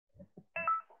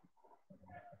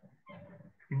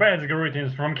Best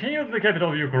greetings from Kyiv, the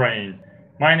capital of Ukraine.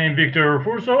 My name is Victor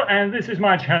Furso, and this is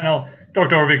my channel,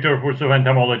 Dr. Victor Furso,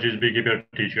 entomologist, beekeeper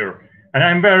teacher. And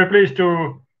I'm very pleased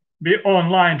to be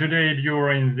online today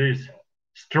during this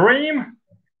stream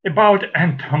about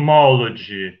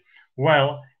entomology.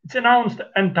 Well, it's announced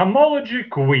entomology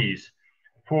quiz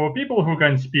for people who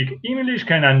can speak English,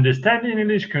 can understand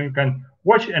English, can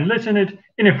watch and listen it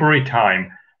in a free time.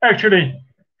 Actually,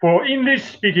 for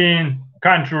English-speaking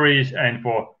countries and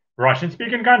for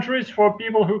Russian-speaking countries, for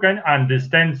people who can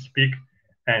understand, speak,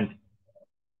 and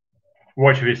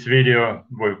watch this video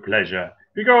with pleasure.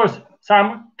 Because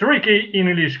some tricky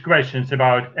English questions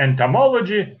about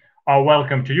entomology are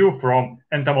welcome to you from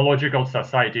Entomological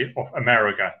Society of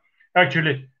America.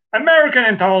 Actually, American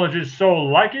entomologists are so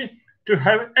lucky to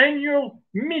have annual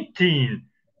meeting,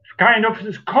 kind of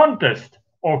contest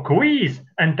or quiz,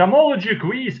 entomology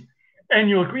quiz,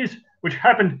 annual quiz, which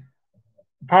happened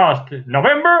past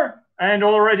November, and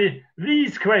already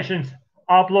these questions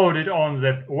are uploaded on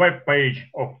the web page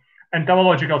of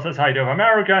Entomological Society of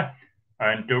America,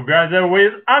 and together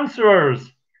with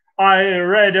answers. I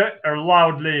read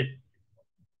loudly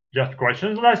just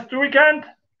questions last weekend,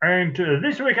 and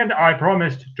this weekend I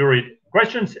promised to read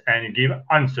questions and give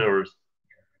answers.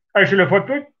 Actually,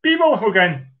 for people who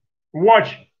can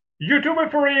watch YouTube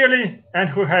freely and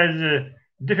who has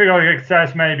difficult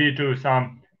access maybe to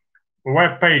some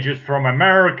web pages from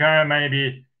America,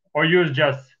 maybe, or use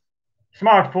just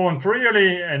smartphone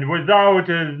freely and without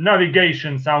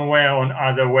navigation somewhere on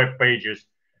other web pages,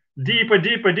 deeper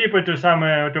to some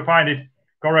to find it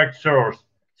correct source.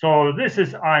 So this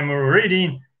is I'm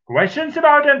reading questions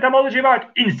about entomology about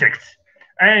insects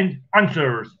and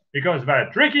answers because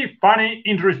they're tricky, funny,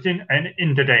 interesting, and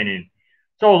entertaining.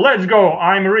 So let's go.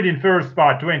 I'm reading first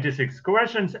part 26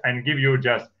 questions and give you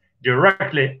just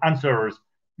directly answers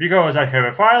because I have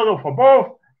a file for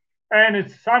both,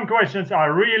 and some questions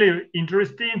are really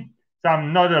interesting,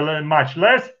 some not much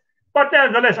less, but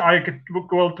nevertheless I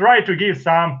will try to give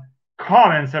some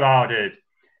comments about it.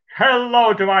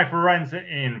 Hello to my friends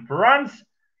in France,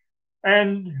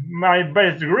 and my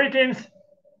best greetings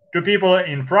to people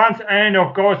in France, and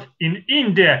of course in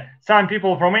India. Some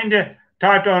people from India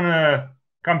typed on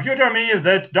computer me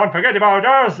that don't forget about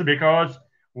us because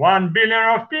 1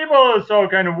 billion of people so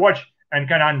can watch and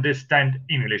can understand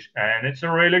English, and it's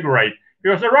really great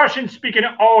because the Russian-speaking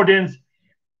audience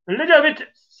a little bit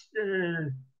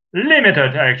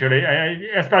limited actually,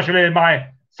 especially my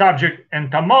subject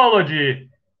entomology,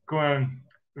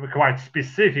 quite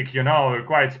specific,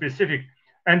 quite specific.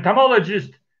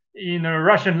 Entomologist in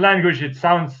Russian language, it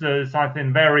sounds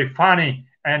something very funny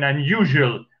and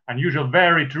unusual,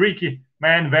 very tricky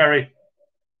man, very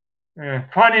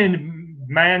funny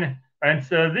man, and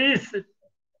so these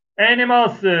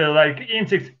animals like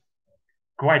insects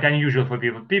quite unusual for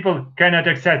people. People cannot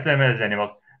accept them as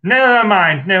animals. Never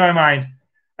mind.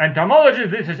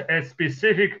 Entomologists, this is a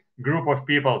specific group of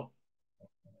people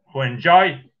who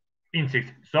enjoy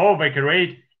insects, so they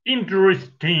create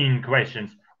interesting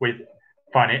questions with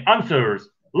funny answers.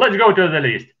 Let's go to the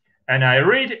list, and I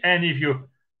read, and if you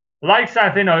like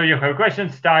something or you have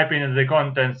questions, type in the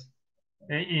contents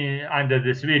under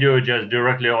this video just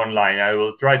directly online. I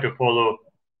will try to follow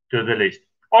to the list.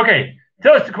 Okay,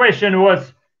 first question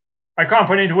was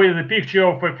accompanied with a picture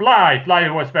of a fly. Fly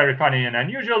was very funny and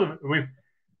unusual with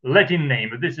Latin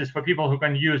name. This is for people who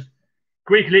can use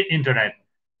quickly internet.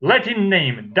 Latin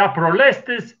name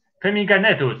Daprolestes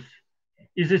femiganetus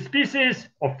is a species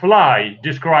of fly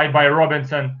described by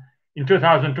Robinson in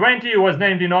 2020. It was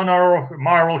named in honor of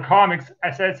Marvel Comics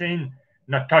assassin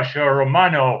Natasha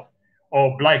Romanoff,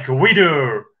 or Black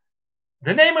Widow.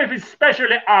 The name is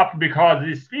especially apt because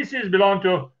this species belongs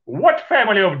to what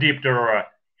family of Diptera,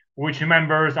 which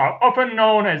members are often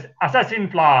known as assassin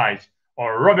flies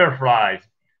or robber flies.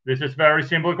 This is a very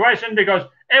simple question because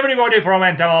everybody from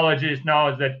entomology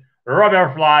knows that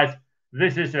robber flies,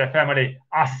 this is a family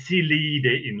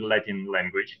Acilidae in Latin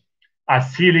language.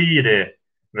 Acilidae.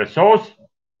 The source,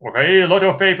 okay, a lot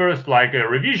of papers like a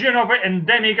revision of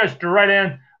endemic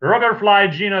Australian robber fly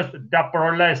genus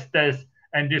Daprolestes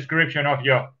and description of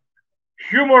your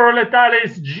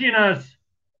Humoroletalis genus.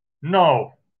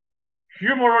 No,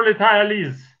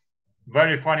 Humoroletalis.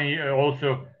 Very funny,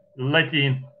 also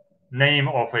Latin name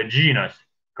of a genus.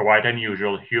 Quite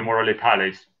unusual,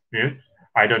 Humoroletalis.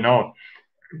 I don't know.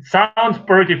 Sounds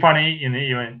pretty funny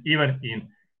even in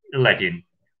Latin.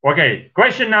 Okay,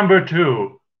 question number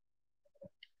 2.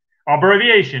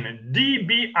 Abbreviation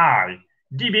DBI.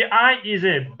 DBI is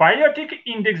a biotic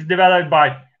index developed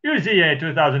by USDA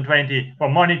 2020 for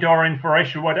monitoring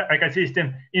freshwater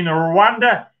ecosystem in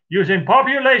Rwanda using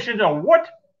populations of what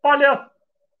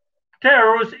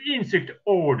Paleopterus insect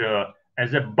order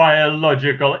as a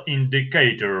biological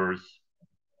indicators.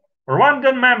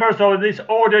 Rwandan members of this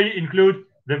order include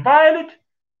the violet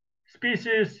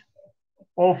species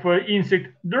of insect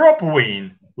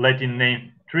dropwing, Latin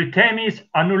name Trithemis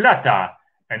annulata,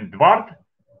 and dwarf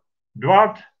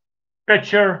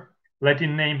catcher,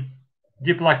 Latin name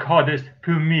Diplodocus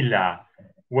pumila,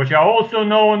 which are also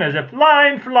known as the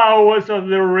flying flowers of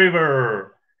the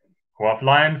river. Who are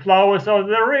flying flowers of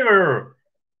the river?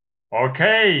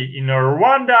 Okay, in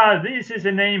Rwanda, this is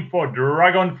a name for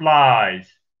dragonflies.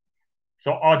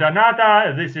 So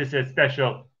Odonata, this is a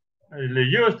special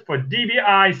used for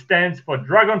DBI, stands for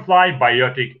Dragonfly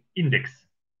Biotic Index.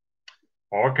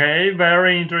 Okay,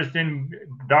 very interesting.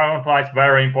 Dragonflies,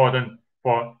 very important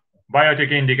for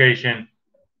biotic indication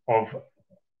of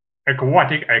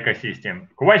aquatic ecosystem.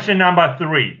 Question number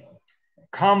 3.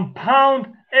 Compound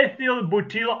ethyl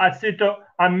butyl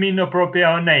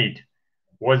acetoaminopropionate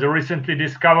was recently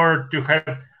discovered to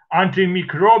have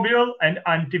antimicrobial and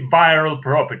antiviral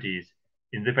properties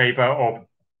in the paper of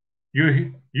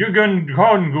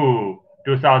Yugongongu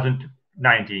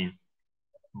 2019.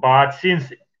 But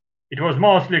since it was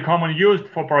mostly commonly used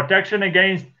for protection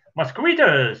against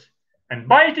mosquitoes and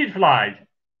bited flies,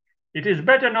 it is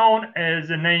better known as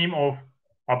the name of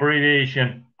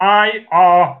abbreviation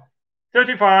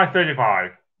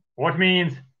IR3535. What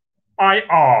means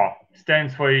IR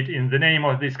stands for it in the name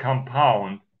of this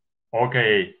compound?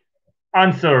 Okay,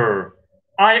 answer.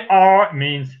 IR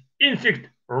means insect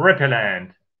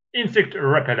repellent. Insect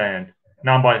repellent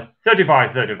number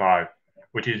 3535,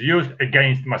 which is used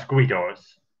against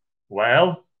mosquitoes.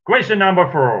 Well, question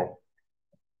number 4.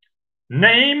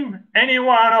 Name any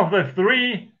one of the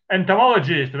 3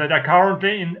 entomologists that are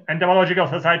currently in Entomological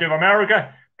Society of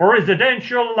America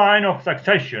presidential line of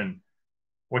succession,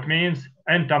 which means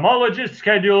entomologists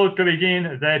scheduled to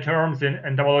begin their terms in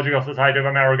Entomological Society of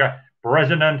America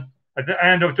president at the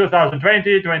end of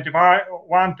 2020,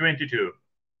 21, 22.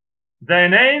 Their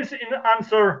names in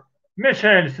answer: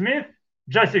 Michelle Smith,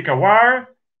 Jessica Ware,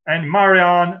 and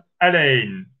Marianne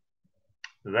Elaine.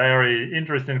 Very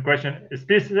interesting question,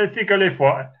 specifically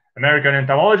for American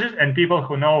entomologists and people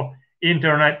who know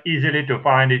internet easily to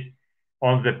find it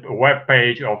on the web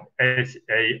page of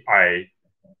SAI.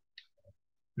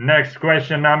 Next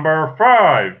question number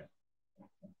 5.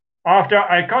 After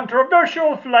a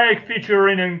controversial flag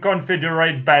featuring a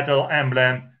Confederate battle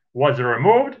emblem was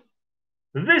removed,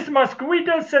 this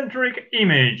mosquito-centric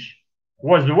image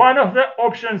was one of the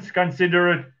options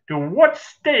considered to what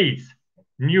state's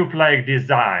new flag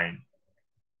design?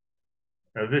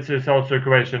 This is also a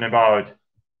question about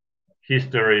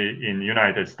history in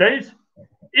United States.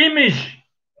 Image,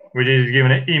 which is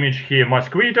given an image here,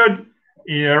 mosquito,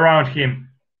 around him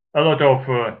a lot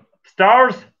of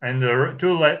stars and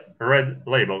 2 red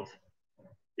labels.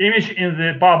 Image in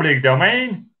the public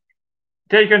domain,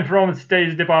 taken from the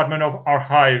State's Department of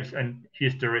Archives and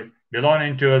History,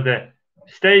 belonging to the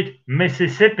state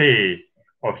Mississippi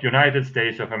of United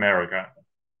States of America.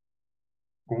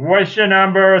 Question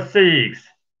number 6.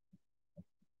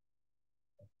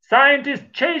 Scientist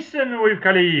Jason with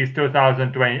colleagues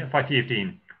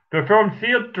 2015 performed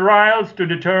field trials to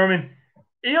determine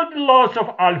yield loss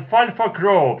of alfalfa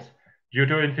crops due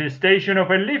to infestation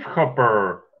of a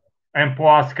leafhopper,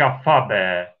 Empoasca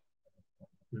fabae.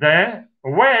 The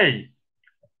way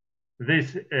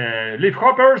these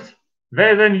leafhoppers,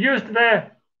 they then used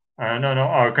the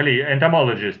our colleague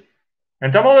entomologist.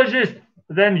 Entomologists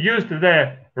then used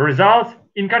the results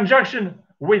in conjunction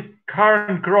with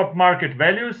current crop market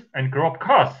values and crop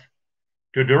costs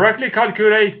to directly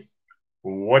calculate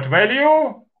what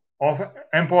value of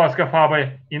Empoasca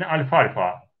fabae in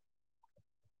alfalfa.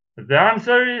 The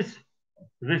answer is,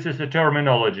 this is a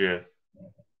terminology.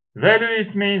 Value,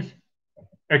 it means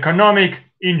economic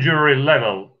injury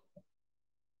level.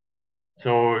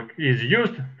 So it is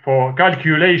used for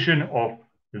calculation of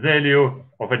value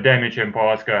of a damaged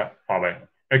Empoasca fabae.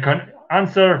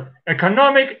 Answer,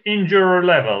 economic injury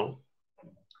level.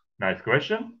 Nice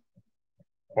question.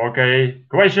 Okay,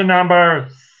 question number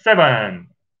 7.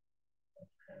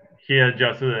 Here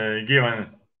just given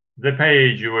the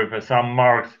page with some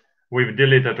marks with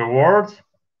deleted words.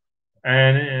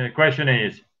 And question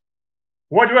is,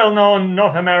 what well-known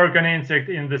North American insect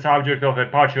is the subject of a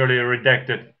partially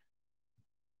redacted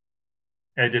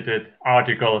edited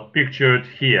article pictured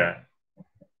here,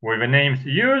 with the names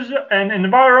use an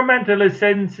environmentally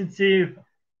sensitive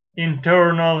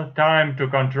internal time to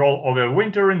control over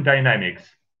wintering dynamics.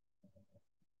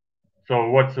 So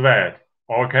what's that?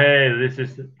 Okay, this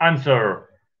is answer.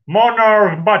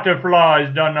 Monarch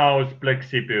butterflies, Danaus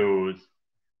plexippus.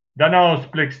 Danaus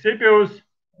plexippus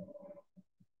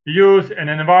use an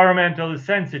environmentally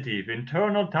sensitive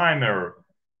internal timer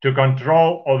to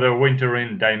control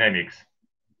overwintering dynamics.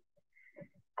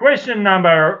 Question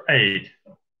number 8.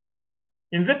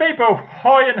 In the paper of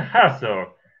Hoy and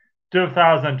Hasso,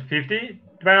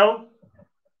 2012,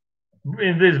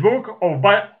 in this book on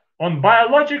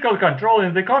biological control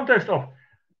in the context of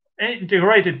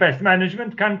integrated pest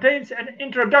management, contains an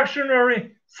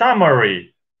introductory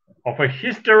summary of a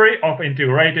history of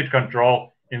integrated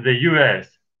control in the US.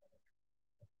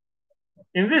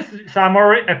 In this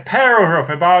summary, a paragraph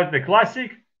about the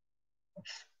classic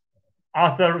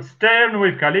Arthur Stern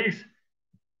with colleagues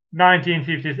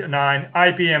 1959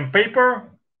 IPM paper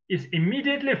is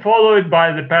immediately followed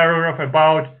by the paragraph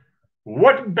about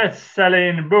what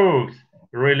best-selling books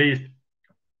released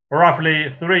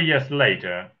roughly 3 years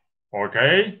later.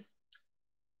 Okay,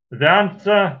 the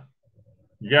answer,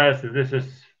 yes, this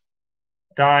is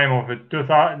time of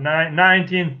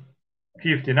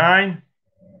 1959,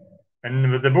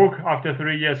 and the book after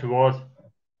 3 years was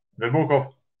the book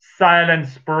of Silent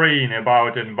Spring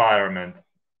about environment,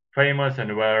 famous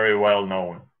and very well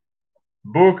known.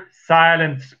 Book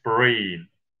Silent Spring.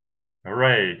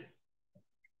 Great.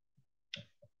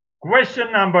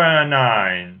 Question number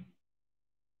 9.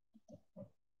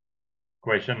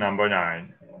 Question number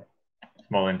 9.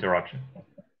 Small interruption.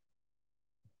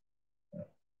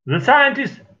 The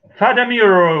scientist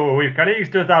Fadamiro with colleagues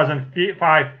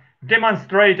 2005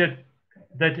 demonstrated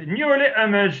that newly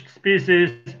emerged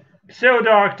species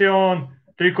Pseudoactyon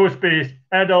tricuspis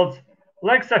adults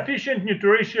lack sufficient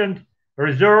nutrition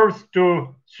reserves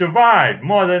to survive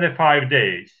more than 5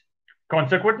 days.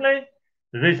 Consequently,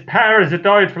 these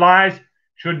parasitoid flies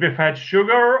should be fed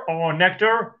sugar or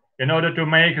nectar in order to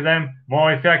make them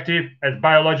more effective as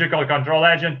biological control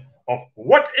agent of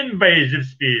what invasive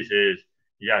species?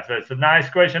 Yes, that's a nice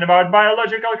question about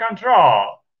biological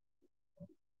control.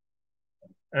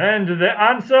 And the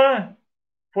answer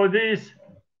for this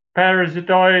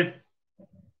parasitoid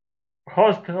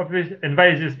host of this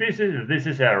invasive species, this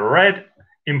is a red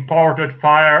imported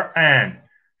fire ant,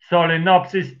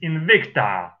 Solenopsis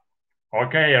invicta.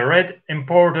 Okay, a red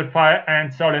imported fire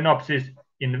ant, Solenopsis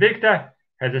invicta,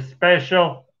 has a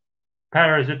special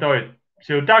parasitoid,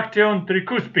 Pseudoactyon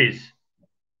tricuspis.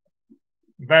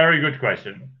 Very good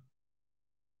question.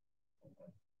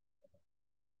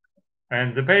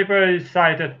 And the paper is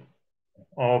cited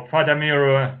of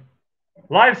Fadamiro,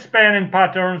 lifespan and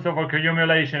patterns of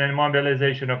accumulation and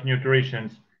mobilization of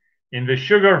nutrients in the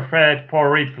sugar-fed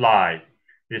four-reed fly.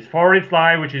 This four-reed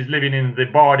fly, which is living in the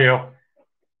body of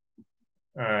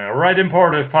red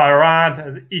imported fire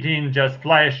ant, eating just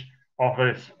flesh of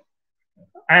this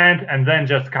ant, and then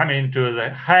just coming to the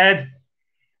head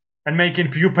and making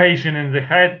pupation in the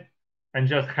head, and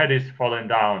just head is falling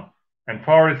down. And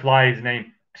four-reed fly is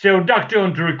named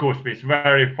Pseudoactyon tricuspis.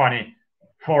 Very funny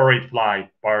four-reed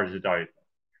fly parasitoid.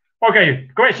 Okay,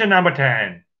 question number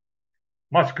 10.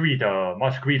 Mosquito,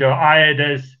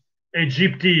 Aedes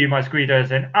aegypti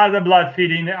mosquitoes and other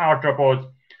blood-feeding arthropods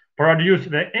produce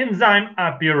the enzyme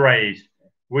apirase,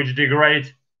 which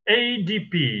degrades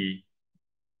ADP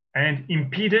and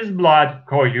impedes blood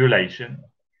coagulation.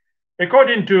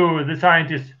 According to the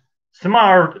scientist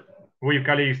Smart with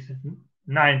colleagues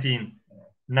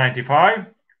 1995,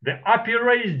 the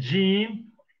apirase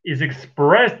gene is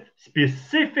expressed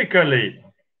specifically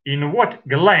in what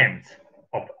glands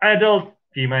of adult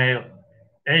female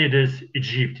Aedes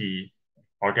aegypti?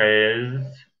 Okay,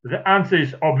 the answer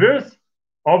is obvious.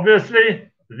 Obviously,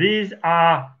 these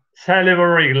are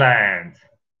salivary glands.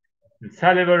 The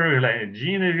salivary gland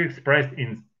gene is expressed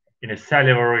in a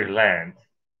salivary gland.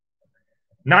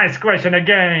 Nice question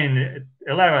again.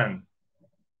 11.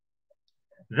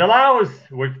 The louse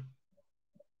with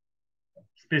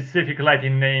specific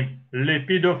Latin name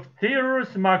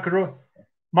Lepidopterus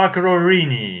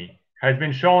macrorini has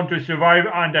been shown to survive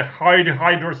under high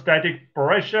hydrostatic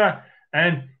pressure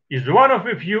and is one of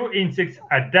a few insects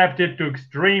adapted to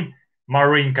extreme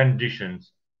marine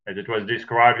conditions, as it was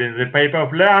described in the paper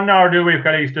of Leonardo with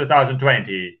colleagues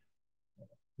 2020.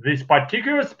 This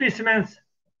particular specimen's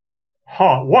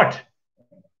what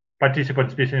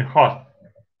participant specimen host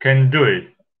can do it?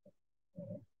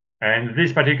 And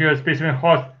this particular specimen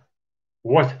host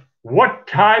was what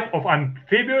type of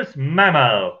amphibious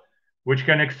mammal which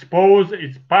can expose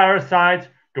its parasites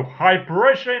to high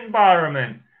pressure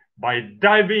environment by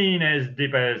diving as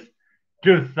deep as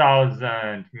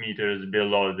 2,000 meters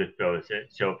below the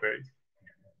surface?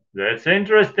 That's an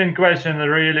interesting question,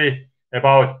 really,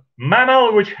 about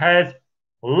mammal which has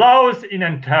louse in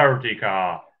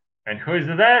Antarctica. And who is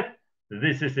that?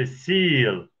 This is a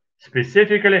seal,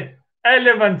 specifically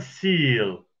elephant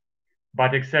seal,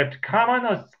 but except common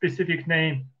or specific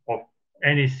name of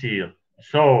any seal.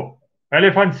 So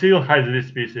elephant seal has this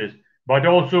species, but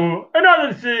also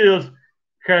another seals,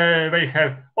 they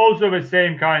have also the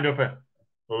same kind of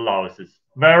louses.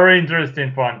 Very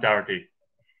interesting for Antarctic.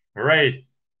 Great.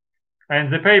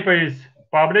 And the paper is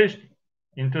published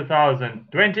in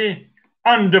 2020,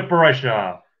 Under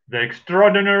Pressure, the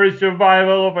extraordinary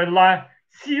survival of a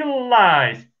seal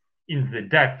lice in the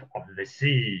depth of the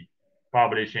sea,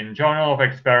 published in Journal of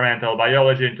Experimental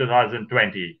Biology in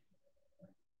 2020.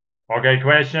 Okay,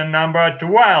 question number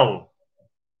 12.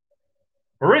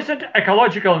 Recent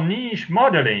ecological niche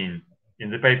modeling in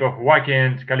the paper of Wacky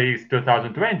and colleagues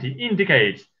 2020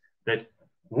 indicates that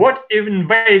what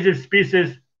invasive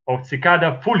species of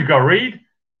cicada fulguride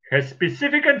has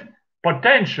significant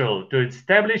potential to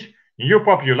establish new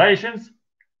populations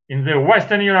in the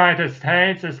western United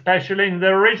States, especially in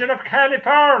the region of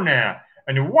California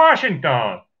and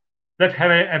Washington, that have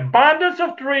an abundance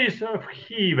of trees of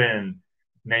Kyiv,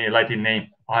 Latin name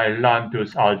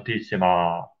Ailanthus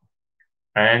altissima.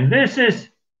 And this is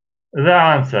the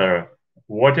answer.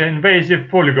 What invasive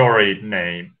fulguride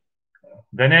name?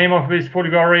 The name of this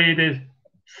fulguride is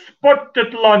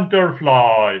spotted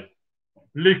lanternfly,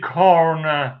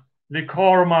 Lycorma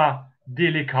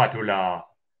delicatula.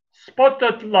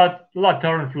 Spotted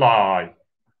lanternfly,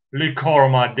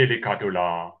 Lycorma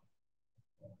delicatula.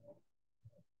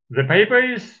 The paper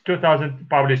is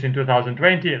published in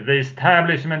 2020, The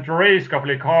Establishment Risk of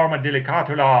Lycorma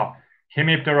delicatula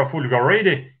Hemiptera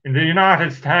fulguride in the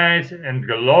United States and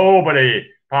globally,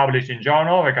 published in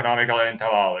Journal of Economical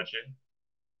Entomology.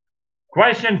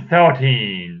 Question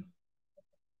 13.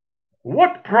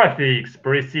 What prefix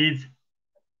precedes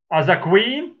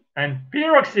azaquine and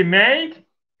pyroximate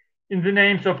in the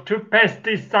names of two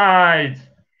pesticides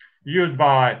used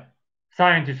by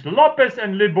scientists Lopez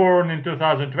and Liburn in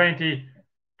 2020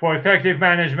 for effective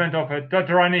management of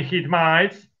tetranihid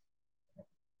mites?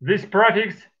 This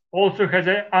prefix also has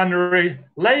an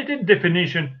unrelated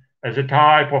definition as a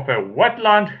type of a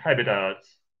wetland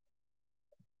habitats.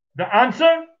 The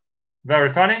answer,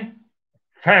 very funny,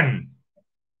 fen.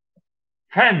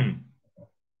 Fen.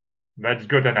 That's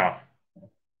good enough.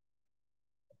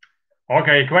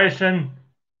 Okay, question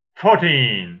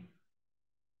 14.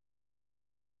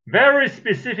 Very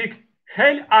specific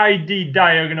HEL-ID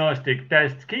diagnostic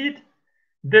test kit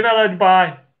developed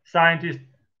by scientists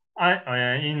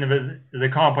in the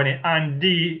company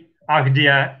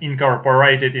Agdia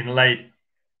Incorporated in late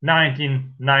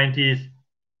 1990s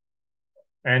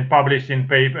and published in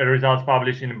paper, results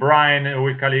published in Bryan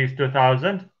with colleagues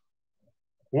 2000,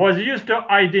 was used to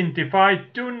identify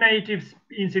two native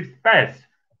insect species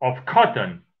of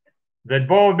cotton that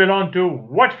both belong to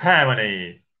what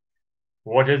family?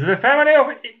 What is the family of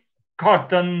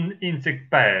cotton insect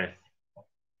species?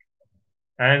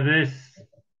 And this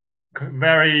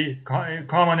very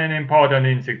common and important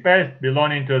insect pest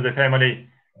belonging to the family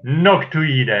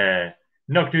Noctuidae,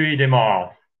 Noctuidae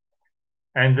moth.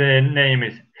 And the name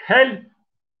is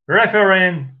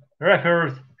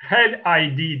refers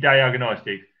HEL-ID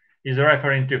diagnostics is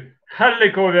referring to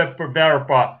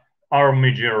Helicoverpa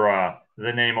armigera,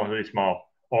 the name of this moth,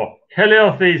 or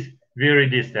Heliothes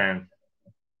virescens,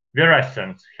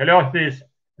 Heliothes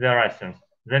virescens,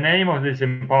 the name of this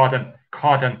important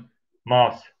cotton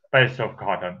moth, species of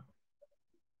cotton.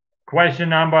 Question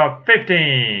number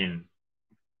 15.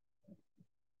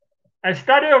 A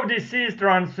study of disease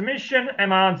transmission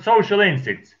among social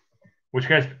insects, which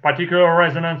has particular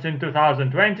resonance in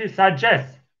 2020,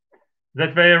 suggests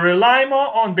that they rely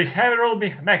more on behavioral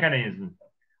mechanisms,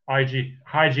 i.e.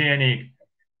 hygienic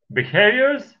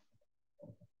behaviors,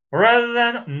 rather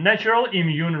than natural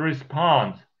immune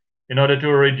response in order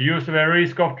to reduce the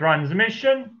risk of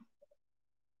transmission.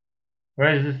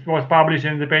 This was published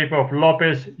in the paper of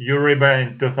Lopez Uribe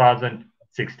in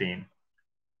 2016.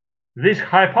 This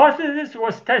hypothesis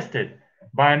was tested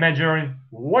by measuring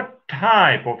what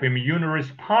type of immune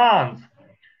response,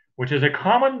 which is a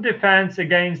common defense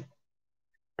against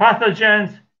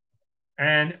pathogens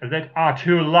and that are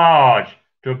too large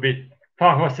to be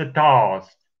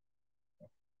phagocytosed.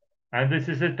 And this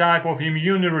is a type of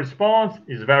immune response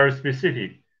is very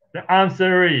specific. The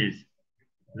answer is,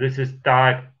 this is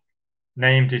type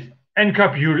named is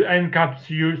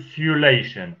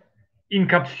encapsulation.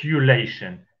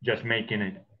 Encapsulation, just making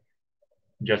it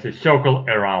just a circle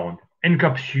around.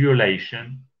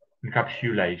 Encapsulation.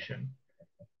 Encapsulation.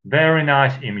 Very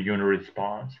nice immune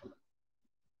response.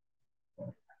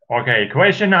 Okay,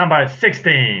 question number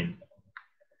 16.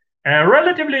 A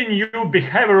relatively new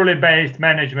behaviorally based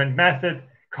management method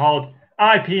called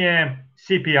IPM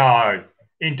CPR,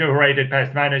 Integrated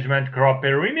Pest Management Crop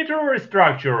Perimeter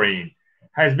Restructuring,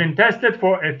 has been tested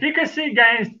for efficacy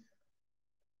against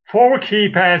 4 key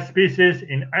pest species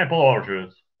in apple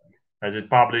orchards, as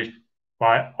it published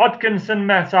by Atkinson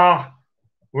Messach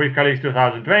with colleagues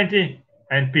 2020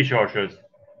 and Peach Orchards,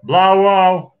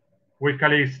 Blau with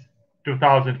colleagues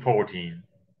 2014.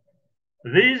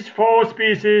 These 4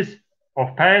 species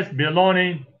of pests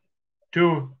belonging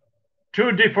to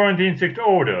 2 different insect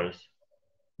orders.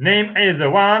 Name either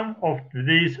one of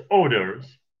these orders.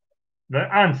 The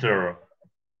answer,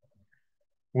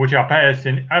 which are pests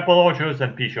in apple orchards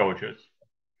and peach orchards.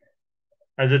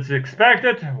 As it's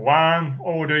expected, one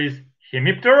order is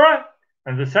Hemiptera,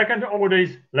 and the second order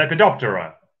is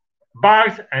Lepidoptera,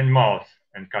 bugs and moths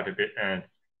and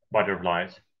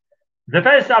butterflies. The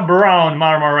pests are brown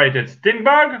marmorated stink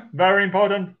bug, very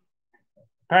important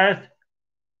pest,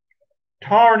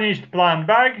 tarnished plant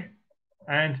bug,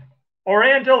 and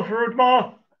oriental fruit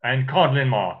moth and codlin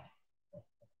moth.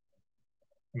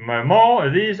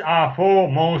 These are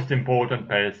 4 most important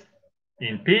pests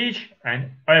in peach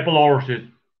and apple orchards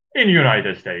in the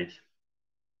United States.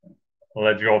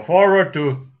 Let's go forward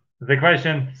to the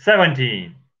question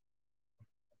 17.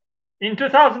 In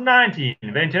 2019,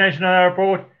 the International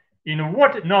Airport in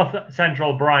what North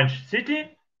Central Branch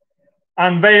city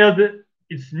unveiled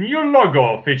its new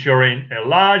logo featuring a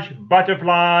large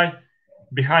butterfly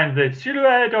behind the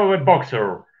silhouette of a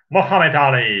boxer, Muhammad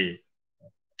Ali.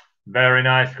 Very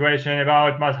nice question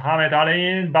about Muhammad Ali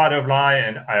in butterfly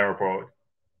and airport.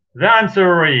 The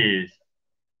answer is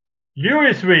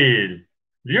Louisville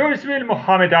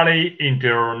Muhammad Ali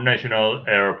International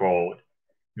Airport.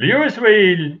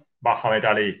 Louisville Muhammad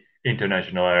Ali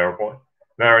International Airport.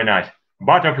 Very nice.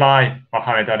 Butterfly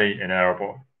Muhammad Ali in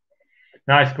airport.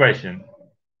 Nice question.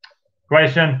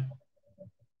 Question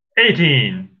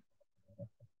 18.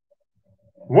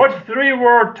 What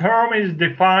 3-word term is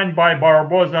defined by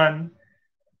Barbosa in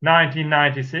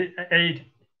 1998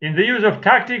 in the use of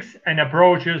tactics and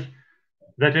approaches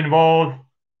that involve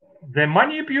the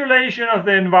manipulation of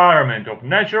the environment of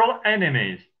natural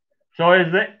enemies so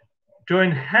as to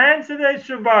enhance their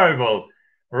survival,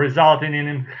 resulting in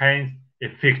enhanced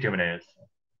effectiveness?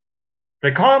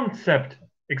 The concept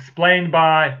explained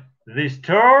by this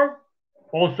term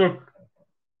also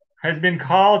has been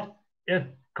called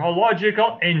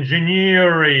ecological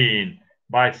engineering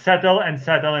by Settle and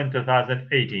Settle in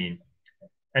 2018,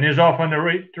 and is often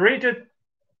treated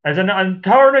as an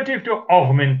alternative to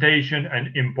augmentation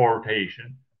and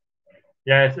importation.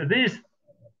 Yes, these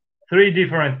 3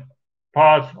 different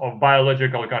parts of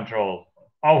biological control: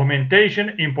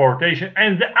 augmentation, importation,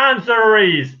 and the answer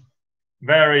is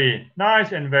very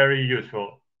nice and very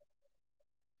useful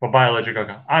for biological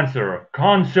answer: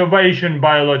 conservation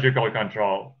biological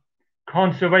control.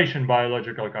 Conservation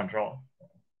biological control.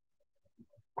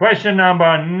 Question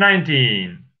number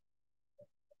 19.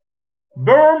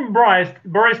 Burn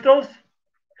bristles,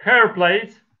 hair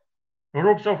plates,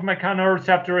 groups of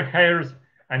mechanoreceptor hairs,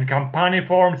 and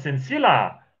campaniform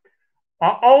sensilla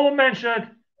are all mentioned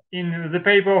in the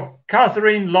paper of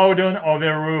Catherine Loudon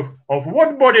Overroof of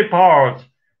what body parts,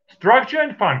 structure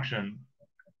and function.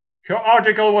 Her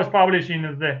article was published in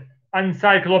the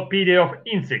Encyclopedia of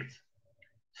Insects,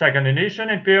 2nd edition,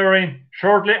 appearing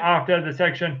shortly after the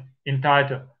section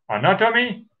entitled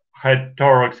Anatomy, Head,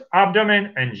 Thorax,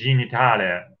 Abdomen, and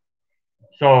Genitalia.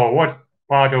 So what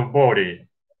part of body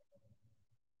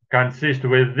consists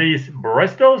with these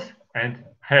bristles and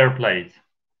hair plates?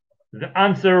 The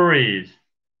answer is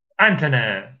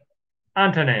antennae.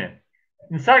 Antennae.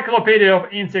 Encyclopedia of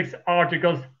Insects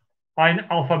articles are in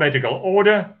alphabetical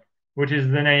order, which is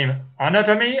the name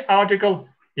Anatomy article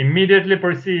immediately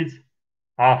precedes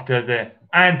after the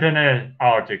antennae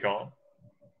article.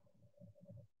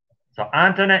 So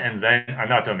antennae and then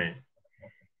anatomy.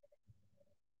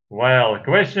 Well,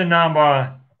 question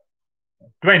number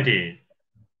 20.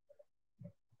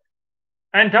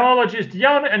 Entomologist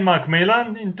Young and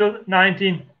Macmillan in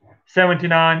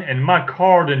 1979 and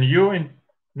McCord and Yu in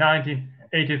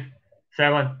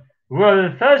 1987 were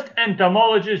the first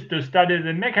entomologists to study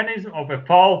the mechanism of a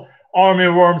fall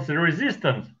armyworm's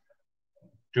resistance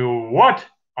to what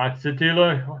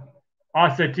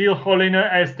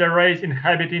acetylcholinesterase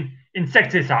inhibiting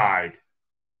insecticide.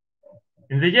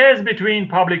 In the years between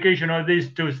publication of these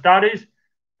 2 studies,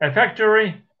 a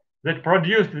factory that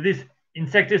produced this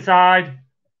insecticide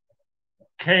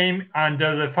came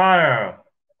under the fire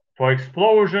for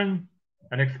explosion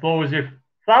and explosive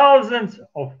thousands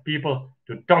of people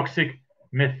to toxic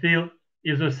methyl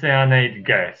isocyanate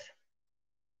gas.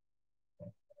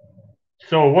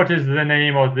 So what is the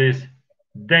name of this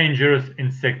dangerous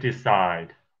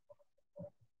insecticide.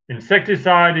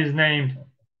 Insecticide is named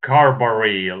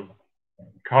carbaryl.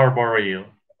 Carbaryl.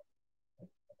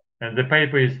 And the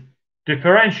paper is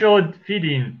differential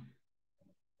feeding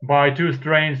by 2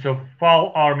 strains of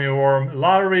fall armyworm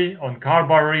larvae on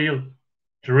carbaryl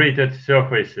treated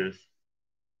surfaces.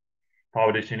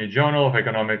 Published in a Journal of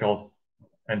Economical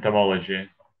Entomology.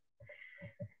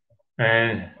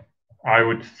 And I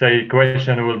would say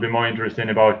question will be more interesting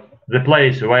about the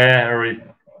place where it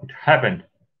happened,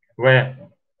 where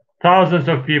thousands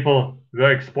of people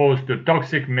were exposed to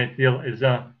toxic methyl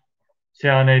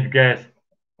isocyanate gas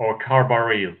or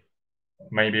carbaryl.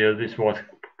 Maybe this was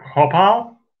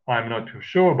Hopal, I'm not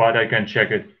sure, but I can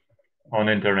check it on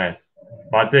internet.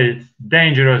 But it's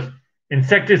dangerous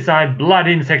insecticide, blood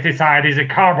insecticide is a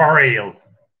carbaryl.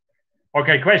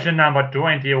 Okay, question number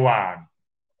 21.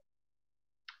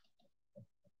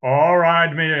 All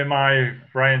right, my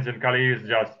friends and colleagues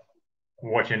just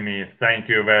watching me, thank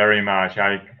you very much.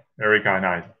 I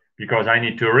recognize, because I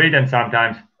need to read and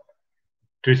sometimes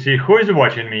to see who is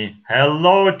watching me.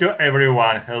 Hello to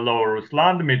everyone. Hello,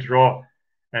 Ruslan, Dmitro,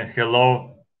 and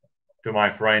hello to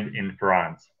my friend in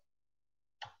France,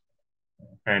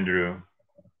 Andrew.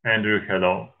 Andrew,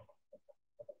 hello.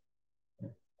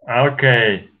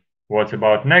 Okay, what's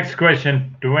about next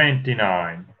question?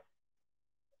 21.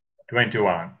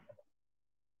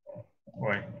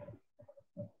 Wait,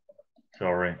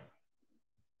 sorry.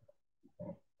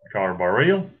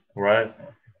 Carbaryl, right?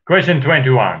 Question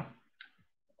 21.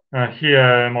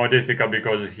 Here more difficult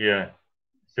because here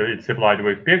so it's supplied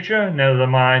with picture. Never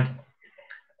mind.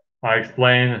 I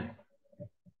explain.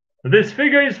 This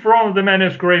figure is from the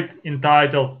manuscript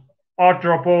entitled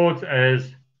Arthropods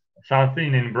as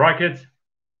something in brackets.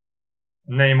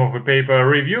 Name of the paper,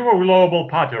 Review of Global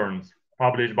Patterns,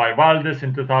 published by Valdez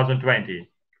in 2020.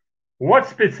 What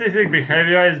specific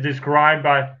behavior is described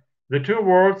by the 2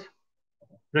 words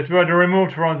that were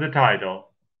removed from the title?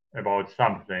 About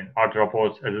something,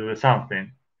 arthropods as the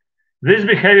something. This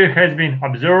behavior has been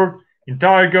observed in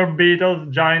tiger beetles,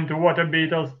 giant water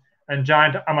beetles, and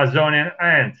giant Amazonian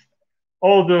ants.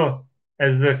 Although,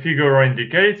 as the figure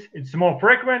indicates, it's more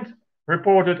frequent,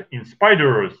 reported in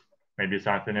spiders. Maybe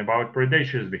something about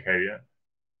predaceous behavior.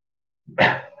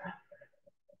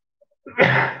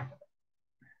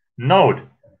 Note,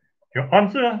 your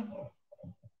answer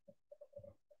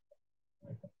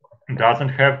doesn't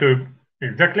have to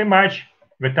exactly match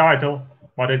the title,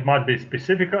 but it must be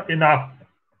specific enough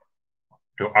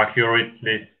to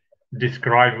accurately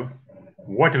describe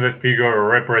what the figure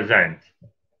represents.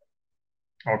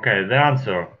 Okay, the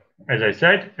answer, as I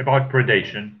said, about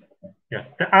predation. Yeah,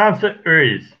 the answer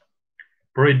is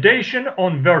predation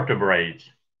on vertebrates.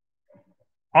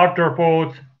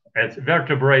 Arthropods as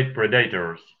vertebrate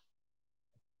predators.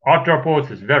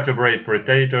 Arthropods as vertebrate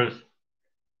predators,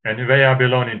 and they are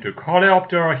belonging to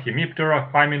Coleoptera,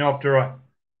 Hemiptera, Hymenoptera,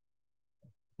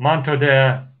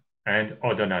 Mantodea, and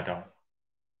Odonata.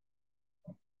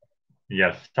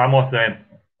 Yes, some of them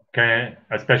can,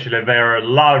 especially their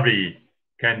larvae,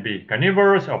 can be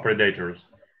carnivorous or predators,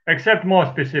 accept more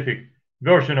specific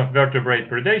version of vertebrate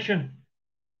predation,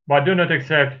 but do not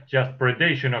accept just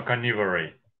predation or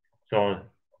carnivory. So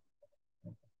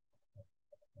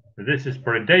this is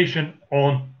predation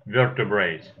on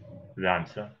vertebrates, the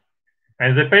answer.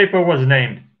 And the paper was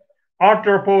named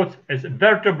Arthropods as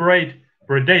Vertebrate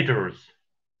Predators,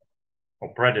 or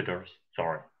Predators,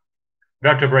 sorry.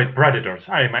 Vertebrate Predators,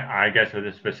 I guess it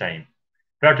is the same.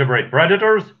 Vertebrate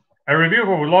Predators, a review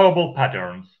of global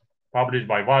patterns, published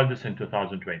by Valdez in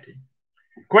 2020.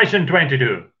 Question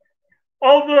 22.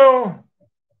 Although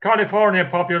California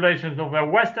populations of the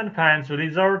western fence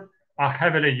lizard are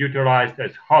heavily utilized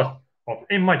as hosts of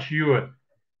immature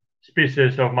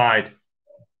species of mite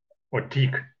or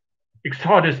tick,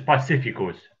 Exodus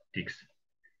pacificus ticks,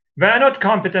 they are not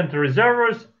competent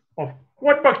reservoirs of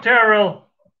what bacterial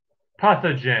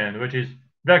pathogen which is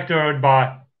vectored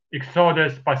by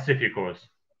Exodus pacificus.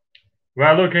 We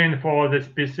are looking for the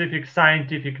specific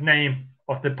scientific name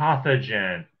of the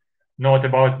pathogen, not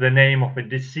about the name of a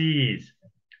disease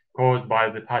caused by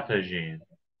the pathogen.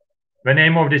 The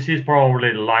name of disease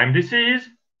probably Lyme disease,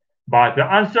 but the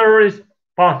answer is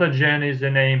pathogen is the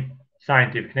name,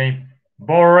 scientific name,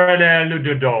 Borrelia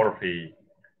ludendorffii.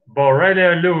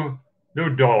 Borrelia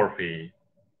ludendorffii.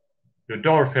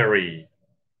 Ludendorffii.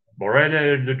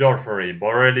 Borrelia ludendorffii.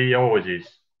 Borreliosis.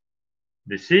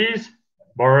 Disease,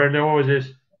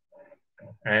 borreliosis,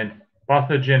 and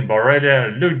pathogen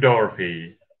Borrelia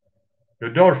ludendorffii.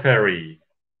 Ludendorffii.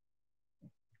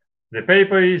 The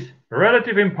paper is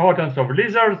Relative Importance of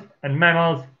Lizards and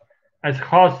Mammals as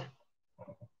Hosts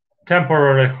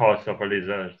temporary hosts of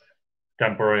lizards,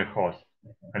 temporary hosts,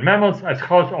 and mammals as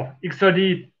hosts of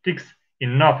exotics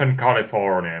in Northern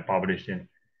California, published in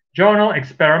Journal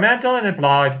Experimental and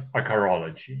Applied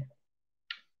Acarology.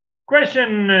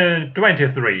 Question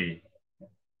 23.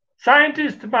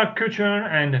 Scientists Mark Kuchner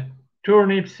and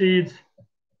Turnip Seeds,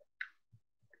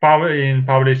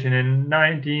 published in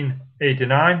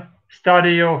 1989,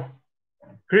 study of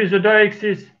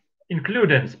Chrysodoxis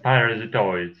includens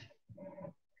parasitoids.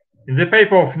 In the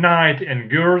paper of Knight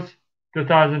and Gers,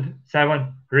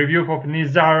 2007, review of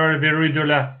Nizara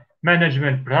viridula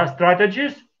management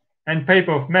strategies, and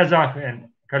paper of Mezach and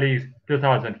colleagues,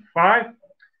 2005,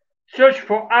 search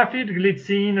for aphid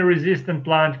glycine-resistant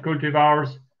plant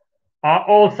cultivars are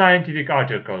all scientific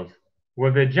articles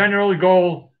with the general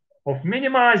goal of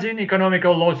minimizing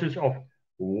economical losses of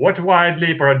what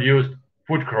widely produced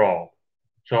food crop.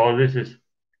 So this is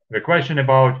the question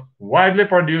about widely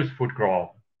produced food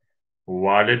crop,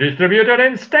 widely distributed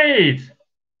in states,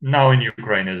 now in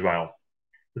Ukraine as well.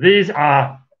 These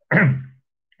are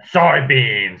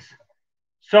soybeans.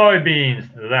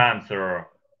 Soybeans, the answer.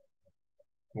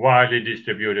 Widely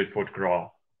distributed food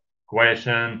crop.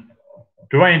 Question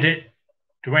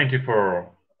 24.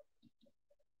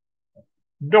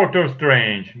 Doctor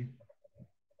Strange.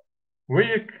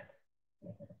 Weak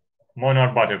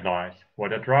monarch butterflies.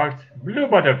 What attracts blue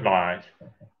butterflies?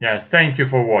 Yes, thank you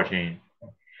for watching.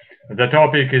 The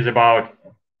topic is about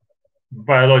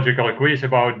biological quiz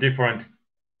about different.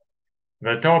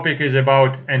 The topic is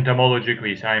about entomology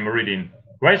quiz. I'm reading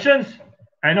questions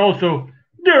and also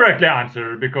directly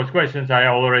answer, because questions I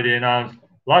already announced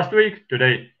last week.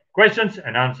 Today, questions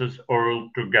and answers all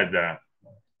together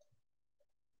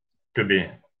to be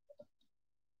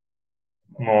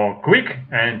more quick,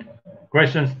 and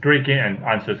questions tricky and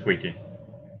answers quickly.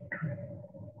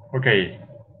 Okay.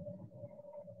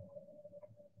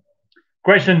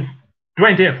 Question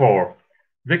 24.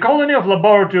 The colony of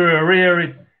laboratory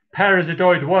reared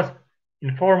parasitoid was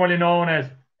informally known as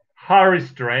Harris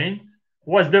strain,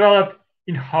 was developed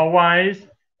in Hawaii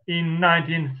in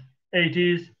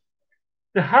 1980s.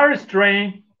 The Harris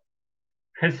strain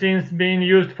has since been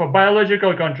used for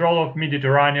biological control of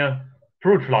Mediterranean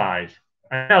fruit flies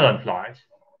and melon flies.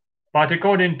 But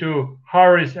according to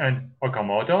Harris and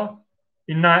Okamoto,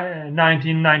 in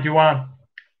 1991,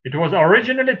 it was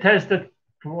originally tested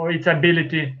for its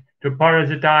ability to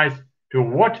parasitize to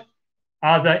what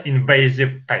other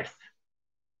invasive pests.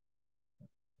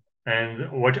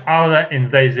 And what other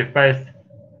invasive pests?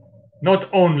 Not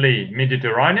only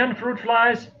Mediterranean fruit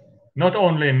flies, not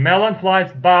only melon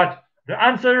flies, but the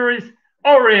answer is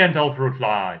oriental fruit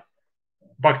fly,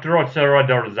 Bactrocera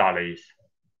dorsalis.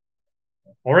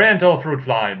 Oriental fruit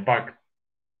fly,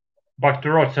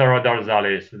 Bactrocera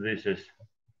dorsalis. This is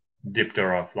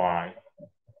Diptera fly.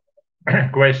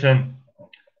 Question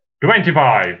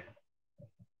 25.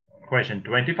 Question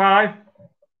 25.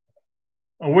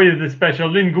 With the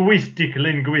special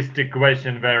linguistic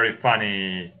question, very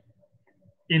funny,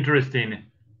 interesting.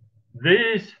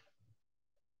 This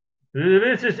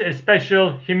is a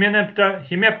special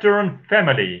Hemipteran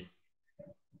family.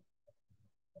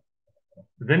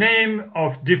 The name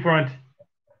of different,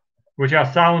 which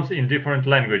are sounds in different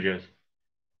languages.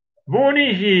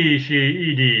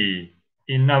 Vunihi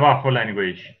in Navajo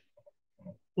language.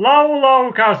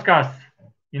 Lau kaskas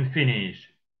in Finnish.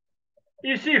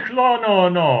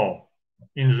 Isihlo no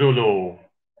in Zulu.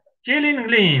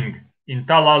 Kilingling in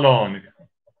Talalong.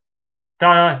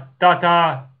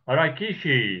 Tata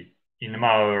Rakishi in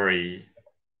Maori.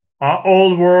 Are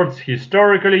all words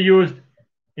historically used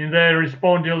in their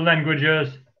responding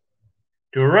languages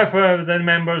to refer to the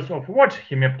members of what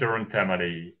Hemipteran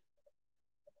family?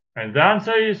 And the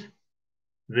answer is,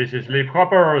 this is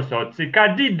leafhopper, so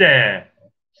Cicadidae.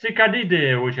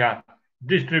 Cicadidae, which are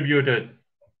distributed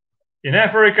in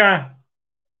Africa,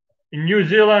 in New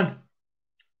Zealand,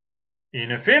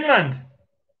 in Finland,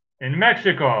 in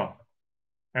Mexico.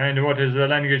 And what is the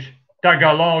language?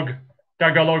 Tagalog.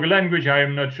 Tagalog language, I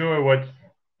am not sure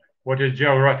what is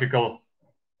geographical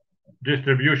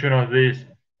distribution of this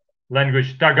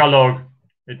language. Tagalog,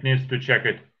 it needs to check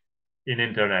it in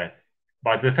internet.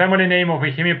 But the family name of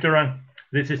a Hemipteran,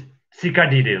 this is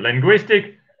Cicadidae.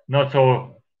 Linguistic, not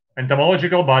so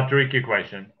entomological, but tricky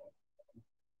question.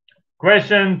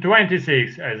 Question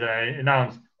 26, as I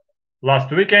announced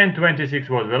last weekend, 26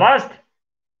 was the last,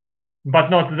 but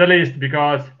not the least,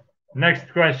 because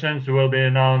next questions will be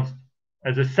announced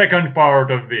as a second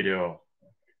part of video.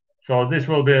 So this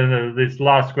will be this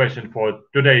last question for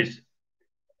today's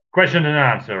question and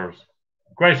answers.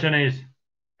 Question is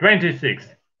 26.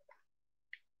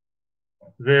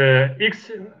 The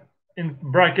in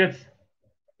brackets,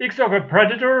 X of a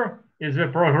predator is a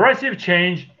progressive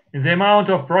change in the amount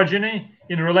of progeny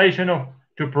in relation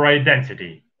to prey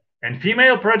density, and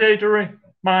female predatory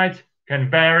mites can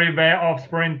vary their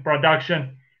offspring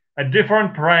production at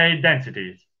different prey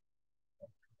densities.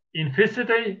 In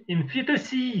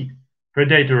fetus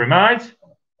predatory mites,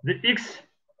 the X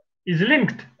is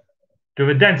linked to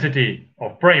the density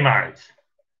of prey mites.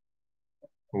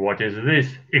 What is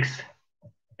this X?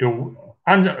 To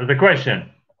answer the question,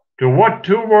 to what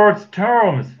two words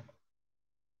terms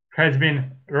has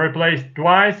been replaced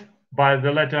twice by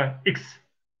the letter X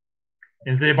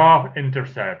in the above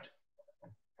intercept?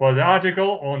 For the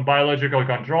article on biological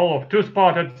control of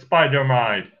two-spotted spider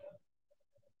mite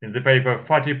in the paper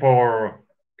 44,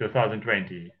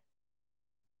 2020.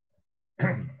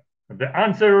 The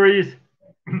answer is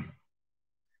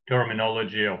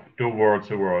terminology of two words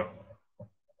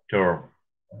term.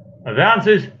 The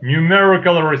answer is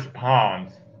numerical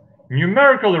response.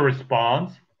 Numerical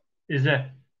response is the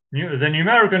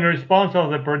numerical response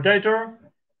of the predator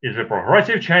is a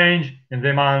progressive change in the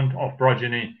amount of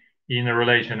progeny in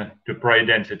relation to prey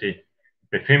density.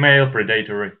 The female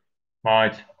predatory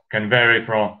mites can vary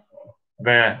from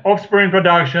their offspring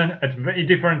production at very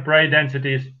different prey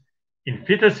densities. In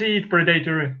fetus-seed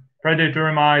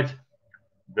predatory mites,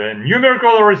 the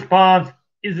numerical response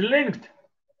is linked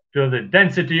to the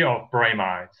density of prey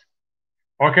mites.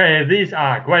 Okay, these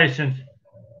are questions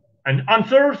and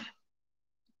answers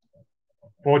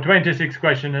for 26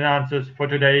 questions and answers for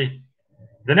today.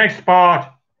 The next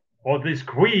part of this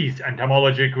quiz,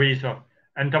 entomology quiz of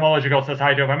Entomological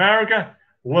Society of America,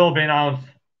 will be announced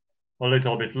a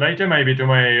little bit later, maybe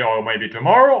today or maybe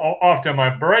tomorrow or after my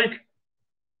break.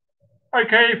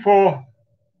 Okay, for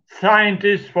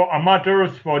scientists, for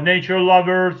amateurs, for nature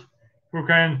lovers who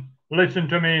can listen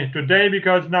to me today,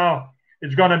 because now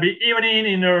it's gonna be evening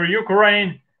in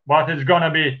Ukraine, but it's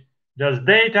gonna be just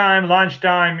daytime,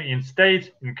 lunchtime in States,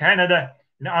 in Canada,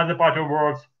 in other parts of the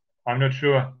world. I'm not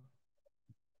sure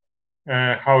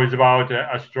how it's about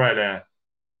Australia,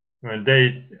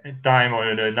 daytime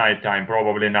or nighttime,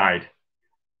 probably night.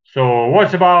 So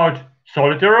what's about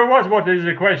solitary wasps? What is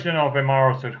the question of a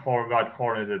mouse that got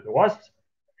horneted wasps?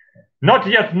 Not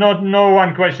yet, no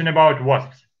one question about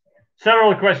wasps.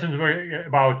 Several questions were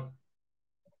about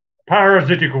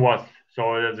parasitic wasps.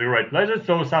 So that's a great pleasure.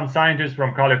 So some scientists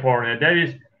from California,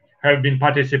 Davis, have been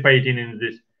participating in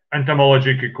this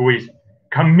entomological quiz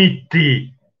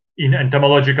committee in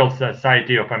Entomological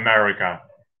Society of America.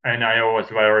 And I was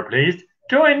very pleased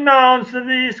to announce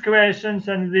these questions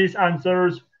and these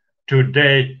answers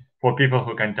today for people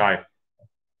who can type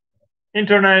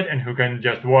internet and who can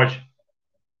just watch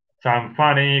some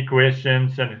funny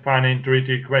questions and funny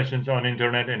intuitive questions on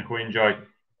internet and who enjoy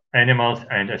animals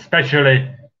and especially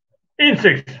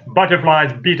insects,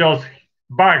 butterflies, beetles,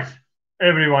 bugs.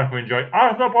 Everyone who enjoys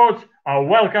arthropods are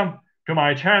welcome to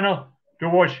my channel to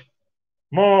watch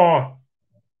more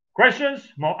questions,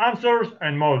 more answers,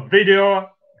 and more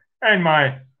video, and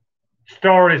my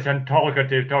stories and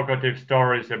talkative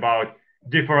stories about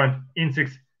different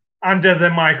insects under the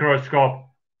microscope.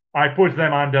 I put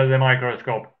them under the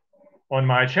microscope on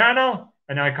my channel,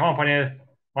 and I accompany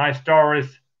my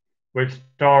stories with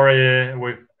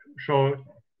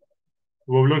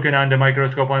we're looking under the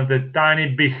microscope on the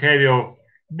tiny behavior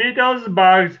beetles,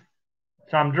 bugs,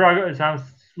 some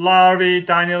larvae,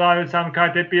 tiny larvae, some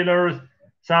caterpillars,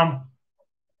 some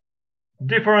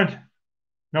different,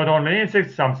 not only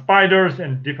insects, some spiders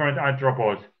and different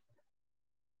arthropods.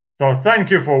 So thank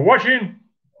you for watching.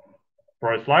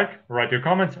 Press like, write your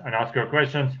comments, and ask your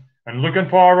questions. And looking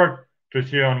forward to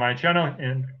see you on my channel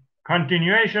in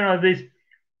continuation of this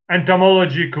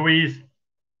entomology quiz.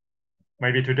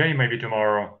 Maybe today, maybe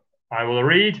tomorrow. I will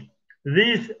read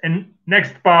this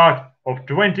next part of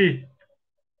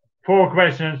 24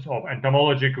 questions of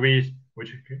entomology quiz,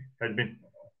 which has been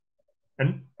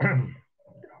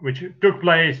which took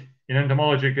place in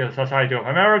Entomological Society of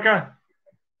America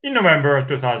in November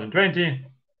 2020,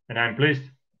 and I'm pleased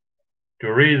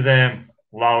to read them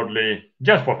loudly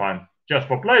just for fun, just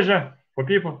for pleasure, for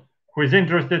people who is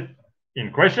interested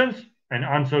in questions and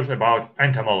answers about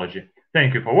entomology.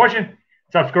 Thank you for watching.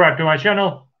 Subscribe to my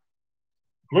channel.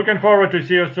 Looking forward to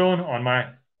see you soon on my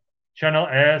channel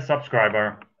as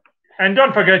subscriber. And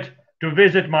don't forget to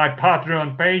visit my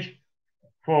Patreon page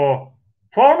for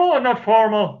formal or not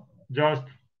formal, just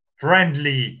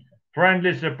friendly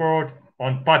support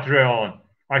on Patreon.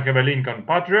 I have a link on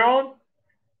Patreon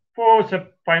for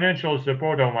financial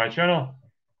support of my channel.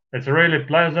 It's really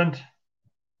pleasant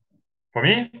for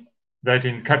me that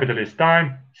in capitalist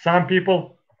time, some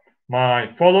people,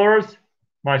 my followers,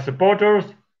 my supporters,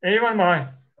 even my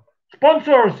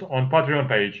sponsors on Patreon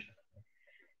page.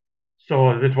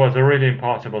 So that was really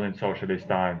impossible in socialist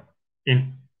time.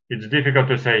 It's difficult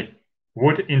to say,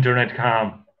 would internet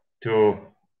come to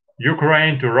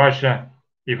Ukraine, to Russia,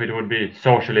 if it would be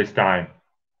socialist time?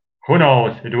 Who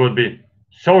knows? It would be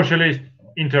socialist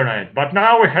internet. But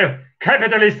now we have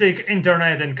capitalistic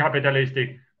internet and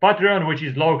capitalistic Patreon, which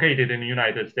is located in the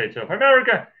United States of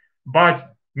America,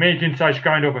 but making such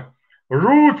kind of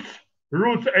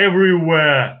roots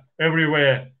everywhere,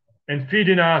 and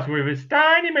feeding us with this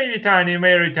tiny,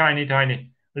 very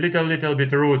tiny, little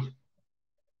bit roots,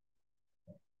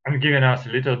 and giving us a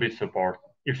little bit support.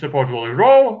 If support will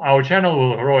grow, our channel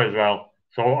will grow as well.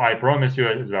 So I promise you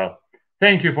as well.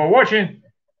 Thank you for watching.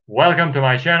 Welcome to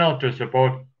my channel to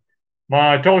support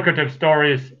my talkative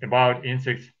stories about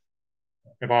insects,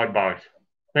 about bugs.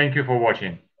 Thank you for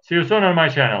watching. See you soon on my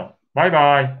channel.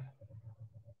 Bye-bye.